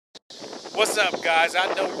What's up, guys?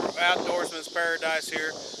 Outdoorsman's Paradise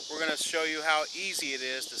here. We're going to show you how easy it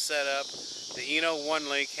is to set up the One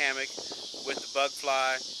Link hammock with the bug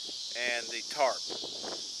fly and the tarp.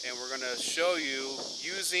 And we're going to show you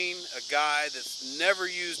using a guy that's never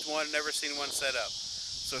used one, never seen one set up.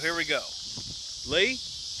 So here we go. Lee?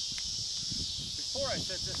 Before I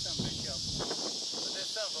set this son of a bitch up, with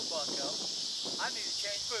this son of a buck up, I need to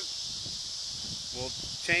change boots. Well,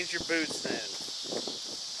 change your boots then.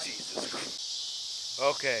 Jesus Christ.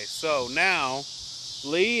 Okay, so now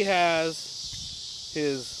Lee has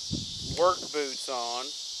his work boots on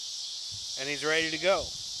and he's ready to go.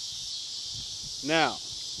 Now,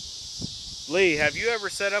 Lee, have you ever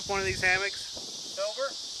set up one of these hammocks? Sober?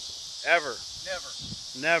 Ever? Never.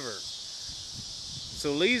 Never.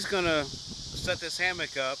 So Lee's gonna set this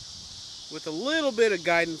hammock up with a little bit of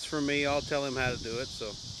guidance from me. I'll tell him how to do it.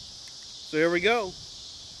 So here we go.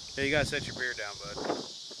 Hey, you gotta set your beer down, bud.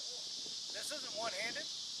 This isn't one-handed?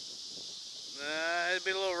 It'd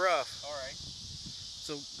be a little rough. All right.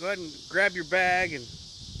 So go ahead and grab your bag and...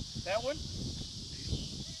 That one?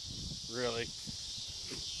 Really?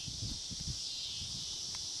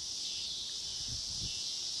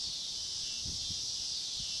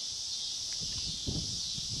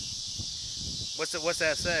 What's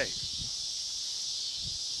that say?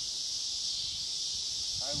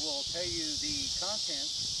 I will tell you the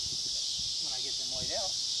contents when I get them laid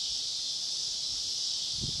out.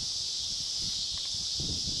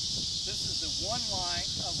 This is the one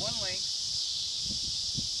link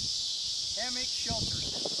hammock shelter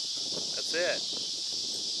system. That's it.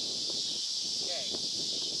 Okay.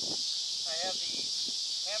 I have the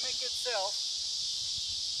hammock itself,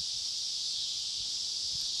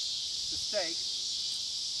 the stake,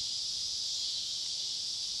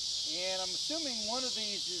 and I'm assuming one of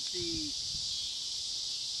these is the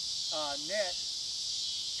net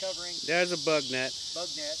covering. There's a bug net. Bug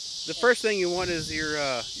net. The first thing you want is your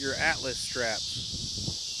Atlas straps.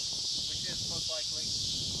 Which is most likely.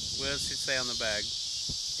 What does it say on the bag?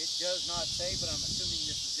 It does not say, but I'm assuming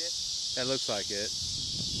this is it. That looks like it.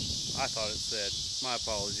 I thought it said. My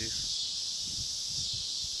apologies.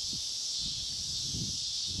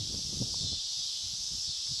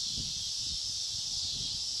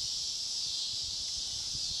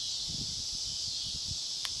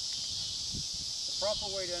 The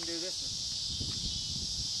proper way to undo this is...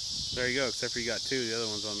 There you go, except for you got two. The other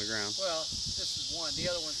one's on the ground. Well, this is one. The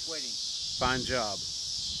other one's waiting. Fine job.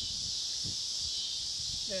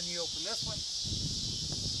 Then you open this one.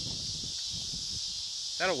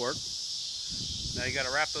 That'll work. Now you got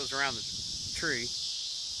to wrap those around the tree.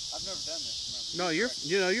 I've never done this. No,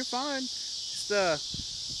 Remember? you're fine. Just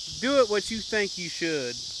do it what you think you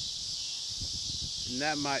should, and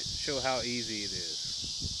that might show how easy it is.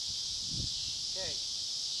 Okay.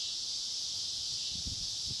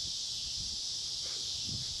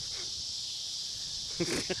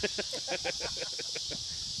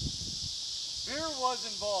 Beer was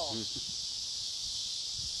involved.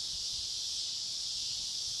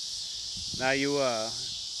 Now you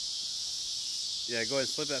yeah, go ahead and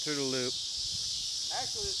slip that through the loop.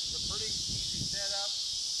 Actually, this is a pretty easy setup.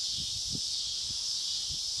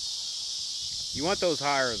 You want those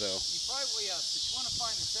higher though. You probably, well, yes, but you want to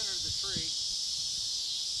find the center of the tree.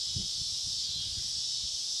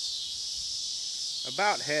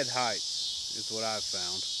 About head height is what I've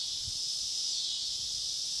found.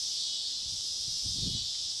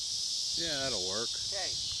 Yeah, that'll work.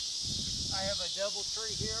 Okay. I have a double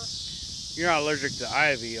tree here. You're not allergic to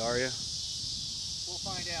ivy, are you? We'll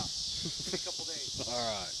find out in a couple days. All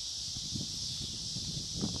right.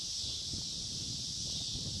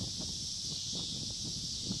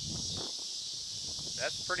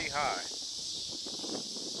 That's pretty high. You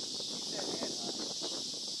said head high.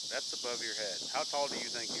 That's above your head. How tall do you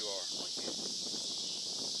think you are?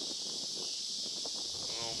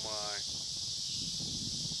 Oh my.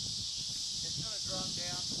 It's going to drop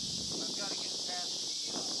down. I've got to get past the...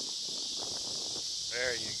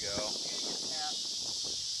 There you go.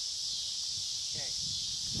 Okay.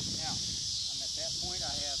 Now, I'm at that point.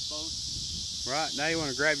 I have both. Right, now you want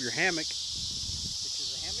to grab your hammock. Which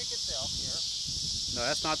is the hammock itself here. No,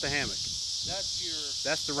 that's not the hammock. That's your...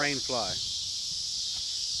 That's the rain fly.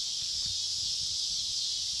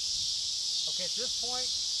 Okay, at this point,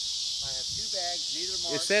 I have two bags, neither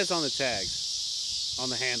marked. It says on the tags, on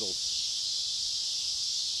the handles.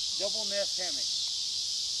 Double nest hammock.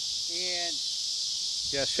 And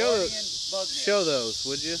Yeah, show bug net. those,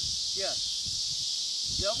 would you?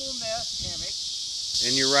 Yes. Double nest hammock.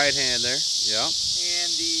 In your right hand there. Yeah.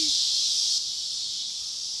 And the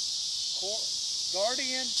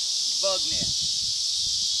Guardian bug net.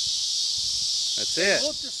 That's They it.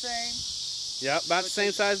 look the same. Yep, about the same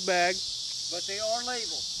size bag. But they are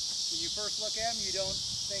labeled. When you first look at them, you don't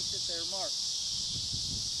think that they're marked.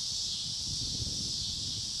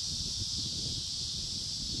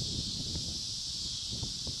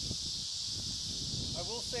 I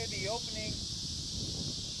will say the opening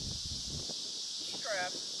strap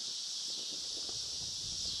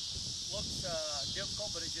looks difficult,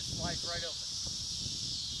 but it just slides right open.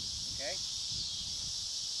 Okay?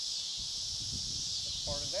 That's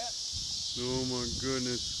part of that. Oh my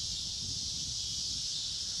goodness.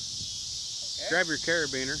 Okay? Grab your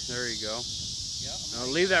carabiner. There you go. Yeah. No,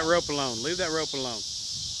 leave that rope alone. Leave that rope alone.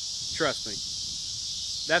 Trust me.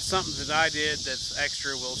 That's something that I did that's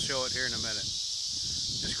extra. We'll show it here in a minute.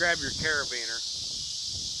 Just grab your carabiner.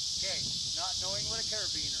 Okay. Not knowing what a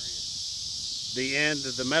carabiner is. The end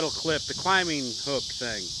of the metal clip, the climbing hook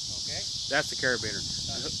thing. Okay. That's the carabiner.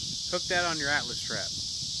 Hook that on your Atlas strap.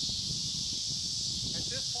 At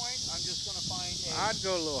this point, I'm just going to find a... I'd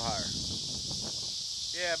go a little higher.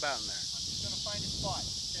 Yeah, about in there. I'm just going to find a spot.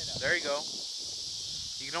 Set up. There you go.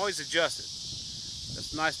 You can always adjust it.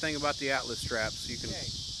 That's the nice thing about the Atlas straps. You can. Okay.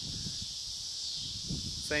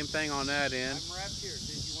 Same thing on that end. I'm wrapped here.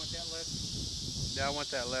 Did you want that left? Yeah, I want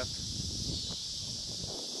that left.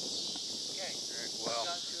 Okay. Right, well,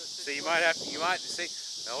 see, you might see.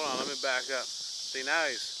 Hold on, let me back up. See, now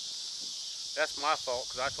that's my fault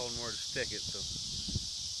because I told him where to stick it. So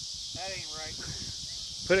that ain't right.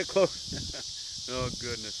 put it close. Oh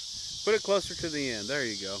goodness. Put it closer to the end. There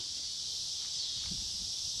you go.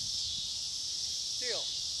 Still,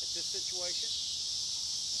 at this situation.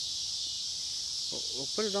 We'll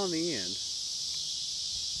put it on the end.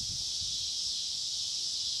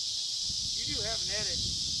 You do have an edit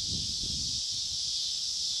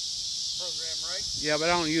program, right? Yeah,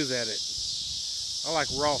 but I don't use edit. I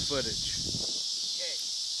like raw footage. Okay.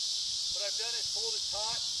 What I've done is pulled it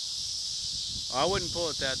taut. I wouldn't pull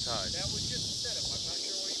it that tight. That was just a setup. I'm not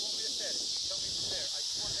sure where you want me to set it. You tell me from there. I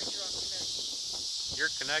just want to make sure I'm connected.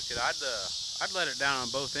 You're connected. I'd let it down on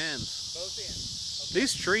both ends. Both ends. Okay.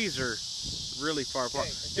 These trees are really far apart.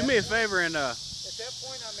 Okay, Do me a favor and at that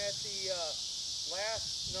point, I'm at the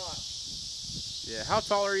last knot. yeah. How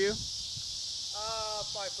tall are you?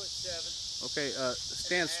 5'7". Okay.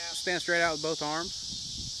 Stand straight out with both arms.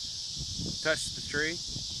 Touch the tree.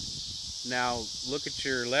 Now look at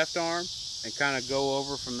your left arm and kind of go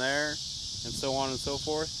over from there, and so on and so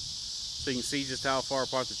forth, so you can see just how far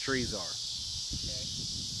apart the trees are. Okay.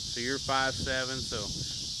 So you're 5'7", so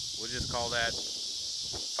we'll just call that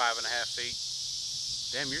 5.5 feet.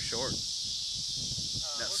 Damn, you're short.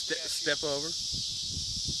 Now step over.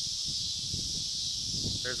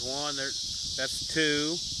 There's one. That's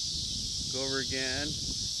two. Go over again.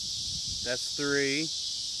 That's three.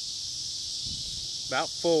 About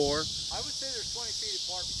four. I would say there's 20 feet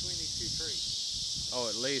apart between these two trees. Oh,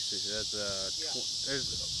 at least that's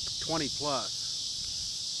there's 20 plus.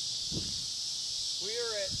 We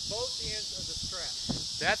are at both ends of the strap.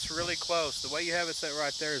 That's really close. The way you have it set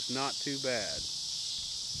right there is not too bad.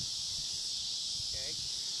 Okay.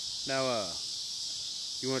 Now,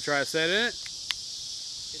 you want to try to set in it?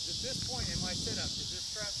 Is at this point in my setup, does this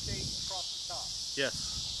strap stay across the top?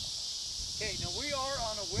 Yes. Okay, now we are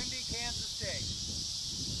on a windy Kansas day.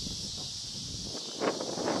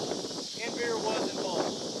 And beer was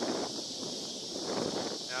involved.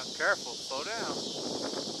 Now, careful. Slow down.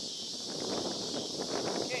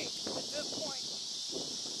 Okay, at this point.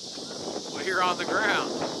 Well, you're on the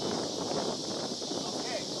ground.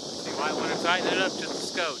 Okay. So you might want to tighten it up just a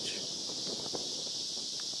scotch.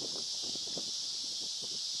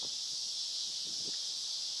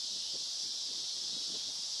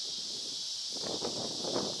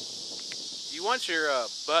 You want your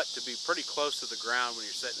butt to be pretty close to the ground when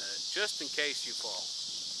you're sitting in it, just in case you fall.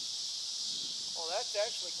 Oh, that's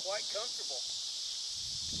actually quite comfortable.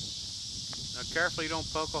 Now careful you don't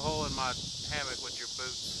poke a hole in my hammock with your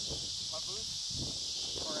boots. My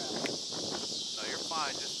boots are out. No, you're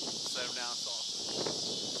fine, just set them down soft.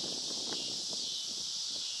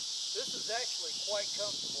 This is actually quite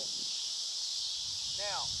comfortable.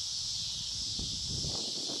 Now,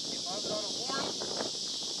 if I was on a warm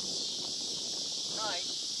night,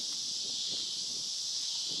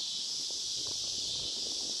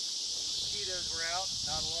 mosquitoes were out,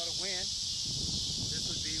 not a lot of wind, this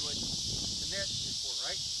would be what the net is for,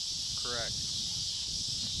 right? Correct.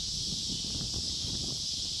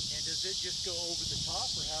 And does it just go over the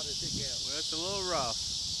top, or how does it go? Well, it's a little rough.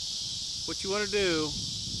 What you want to do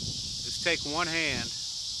is take one hand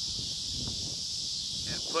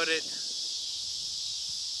and put it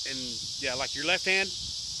in, yeah, like your left hand.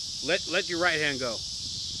 Let your right hand go.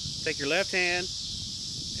 take your left hand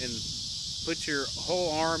and put your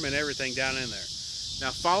whole arm and everything down in there.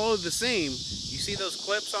 Now follow the seam. You see those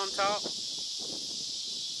clips on top?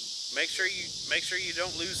 Make sure you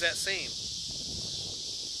don't lose that seam.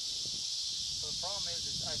 So the problem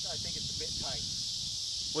is I think it's a bit tight.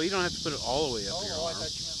 Well, you don't have to put it all the way up your arm. I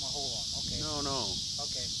thought you meant my whole arm. Okay. No.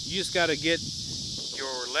 Okay. You just got to get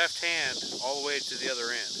your left hand all the way to the other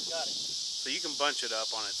end. Got it. So you can bunch it up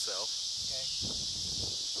on itself. Okay.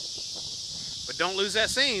 But don't lose that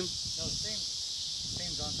seam. No, the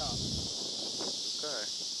seam's on top. Okay.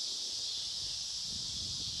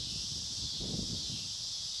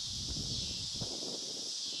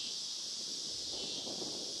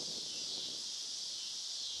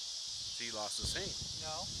 So you lost the seam.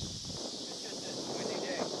 No. It's just this windy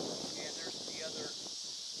day. And there's the other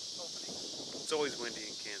opening. It's always windy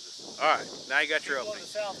in Kansas. Alright, now you got your Blow opening.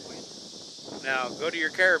 the south wind. Now go to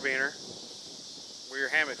your carabiner where your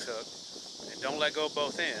hammock's hooked and don't let go of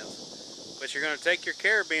both ends. But you're going to take your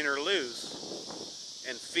carabiner loose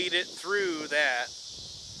and feed it through that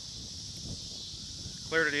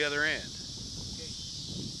clear to the other end.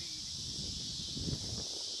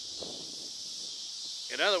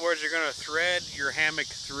 In other words, you're going to thread your hammock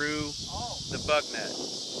through the bug net.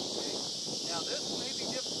 Okay. Now this may be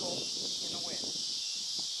difficult in the wind.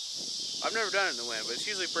 I've never done it in the wind, but it's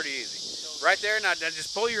usually pretty easy. Right there, now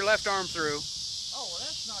just pull your left arm through. Oh, well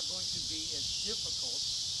that's not going to be as difficult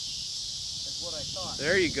as what I thought.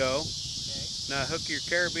 There you go. Okay. Now hook your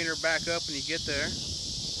carabiner back up when you get there.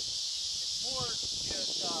 It's more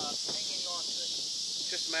just hanging on to it.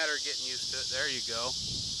 Just a matter of getting used to it. There you go.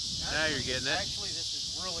 Now you're getting it. Actually, this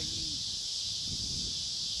is really easy.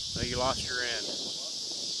 Now you lost your end.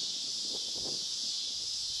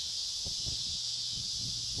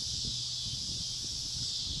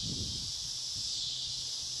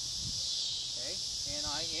 Okay, and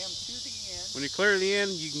I am to the end. When you clear the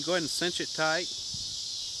end, you can go ahead and cinch it tight.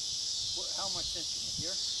 How much cinching it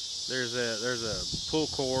here? There's a pull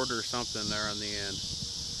cord or something there on the end.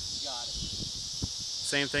 Got it.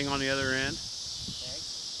 Same thing on the other end. Okay.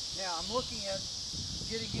 Now I'm looking at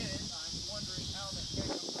getting in it. I'm wondering how the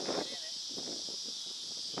heck I'm going to get in it.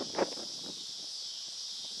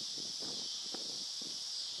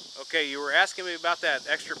 Okay, you were asking me about that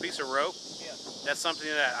extra piece of rope. Yes. That's something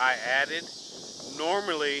that I added.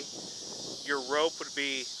 Normally, your rope would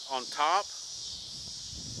be on top,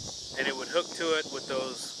 and it would hook to it with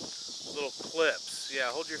those little clips.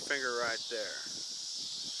 Yeah, hold your finger right there.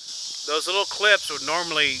 Those little clips would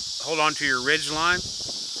normally hold onto your ridge line,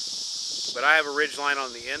 but I have a ridge line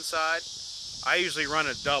on the inside. I usually run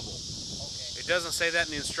a double. Okay. It doesn't say that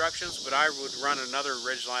in the instructions, but I would run another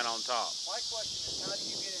ridge line on top. My question is, how do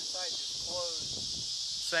you get inside this closed?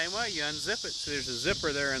 Same way, you unzip it. So there's a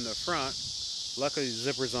zipper there in the front. Luckily the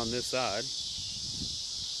zipper's on this side.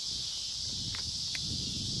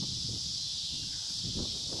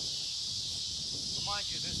 Remind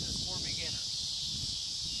you, this is for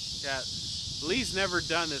beginners. Yeah, Lee's never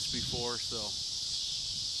done this before, so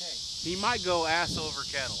Okay. he might go ass over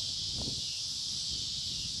kettle.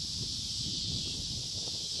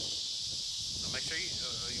 So make sure you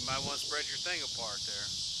might want to spread your thing apart there.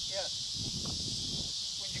 Yes.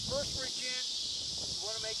 When you first reach in, you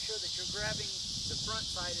want to make sure that you're grabbing the front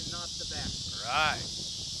side and not the back. Right.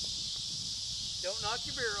 Don't knock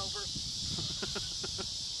your beer over.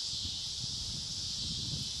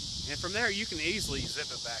 And from there you can easily zip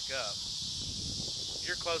it back up.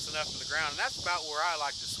 You're close enough to the ground, and that's about where I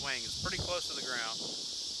like to swing. It's pretty close to the ground.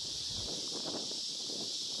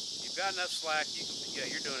 You've got enough slack. Yeah,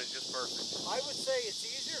 you're doing it just perfect. I would say it's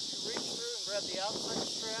easier if you reach through and grab the outside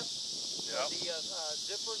strap, the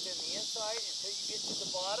zipper than the inside until you get to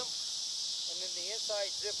the bottom, and then the inside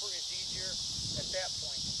zipper is easier at that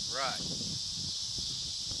point. Right.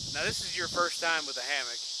 Now this is your first time with a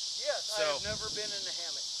hammock. Yes, So- I have never been in a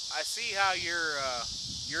hammock. I see how you're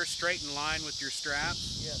straight in line with your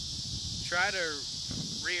straps. Yes. Try to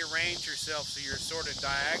rearrange yourself so you're sort of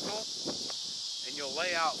diagonal, and you'll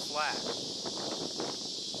lay out flat.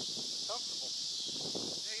 Comfortable.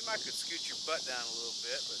 Yeah, you might could scoot your butt down a little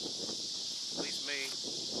bit, but at least me.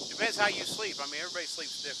 Depends how you sleep. I mean, everybody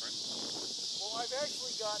sleeps different. Well, I've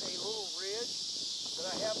actually got a little ridge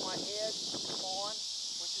that I have my head on,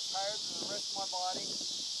 which is higher than the rest of my body,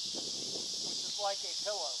 which is like a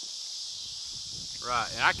pillow. Right,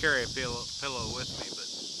 and I carry a pillow with me, but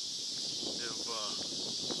if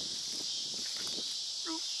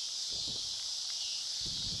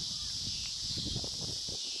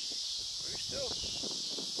you're still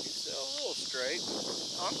a little straight.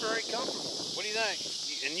 I'm very comfortable. What do you think?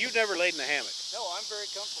 And you've never laid in a hammock. No, I'm very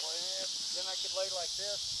comfortable. And then I could lay like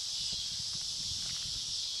this.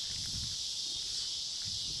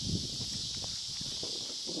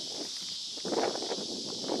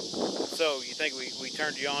 So you think we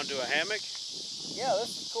turned you on to a hammock? Yeah, this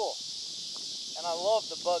is cool. And I love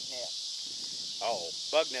the bug net. Oh,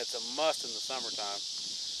 bug net's a must in the summertime.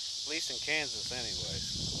 At least in Kansas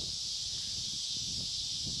anyways.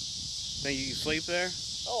 Think you can sleep there?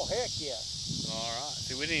 Oh, heck yeah. Alright.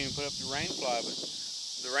 See, we didn't even put up the rain fly, but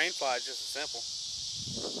the rain fly is just as simple.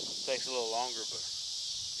 Takes a little longer, but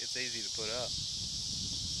it's easy to put up.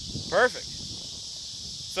 Perfect.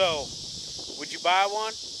 So, would you buy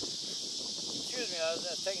one? Excuse me, I was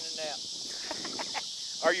taking a nap.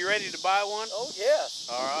 Are you ready to buy one? Oh, yes.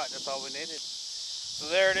 Alright, that's all we needed. So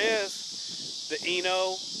there it is. The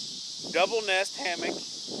Eno double nest hammock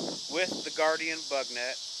with the Guardian bug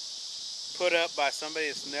net. Put up by somebody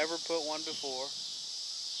that's never put one before.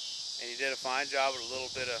 And he did a fine job with a little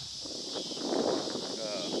bit of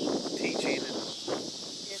teaching and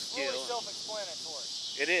It's skill. really self-explanatory.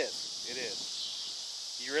 It is. It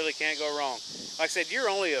is. You really can't go wrong. Like I said, you're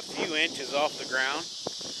only a few inches off the ground,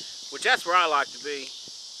 which that's where I like to be.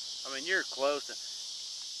 I mean, you're close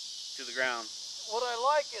to the ground. What I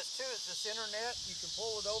like is this internet. You can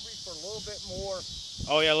pull it over for a little bit more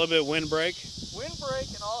Oh yeah, a little bit of windbreak. windbreak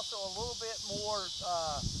and also a little bit more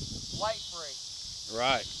light break.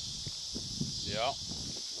 Right. Yeah.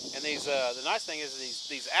 And these, the nice thing is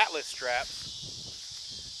these Atlas straps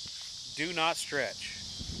do not stretch.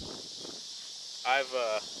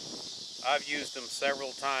 I've used them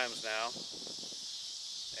several times now,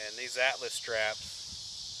 and these Atlas straps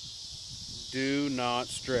do not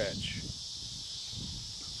stretch.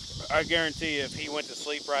 I guarantee you, if he went to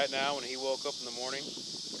sleep right now, when he woke up in the morning,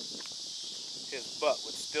 his butt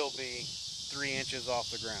would still be 3 inches off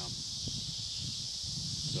the ground.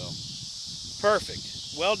 So, perfect.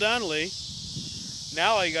 Well done, Lee.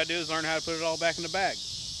 Now all you gotta do is learn how to put it all back in the bag.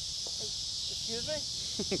 Excuse me?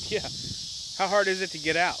 Yeah. How hard is it to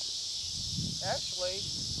get out? Actually,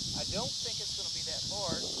 I don't think it's going to be that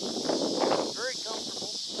hard. Very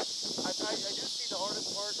comfortable. I do see the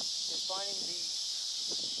hardest part is finding the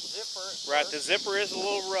zipper. Right, the zipper is a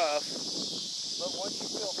little rough. But once you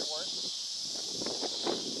feel for it,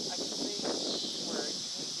 I can see where you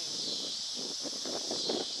need to.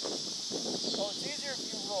 Oh, it's easier if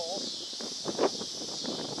you roll.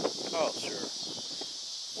 Oh, sure.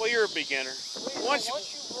 Well, you're a beginner. Once you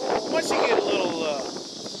roll, Once you get a little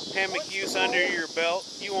hammock use under your belt,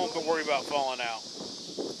 you won't worry about falling out.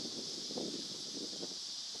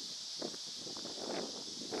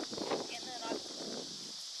 and then I'm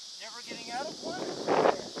never getting out of one.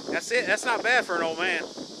 That's it. That's not bad for an old man.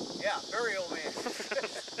 Yeah, very old man.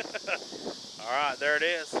 All right, there it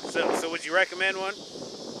is. So would you recommend one?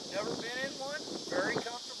 Never been in one. Very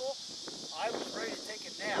comfortable. I was ready to take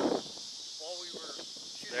a nap while we were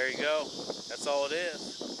shooting. There you go. That's all it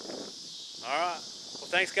is. All right. Well,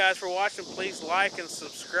 thanks guys for watching. Please like and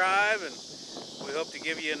subscribe, and we hope to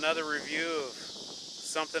give you another review of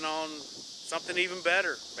something even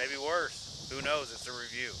better, maybe worse. Who knows? It's a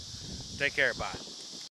review. Take care. Bye.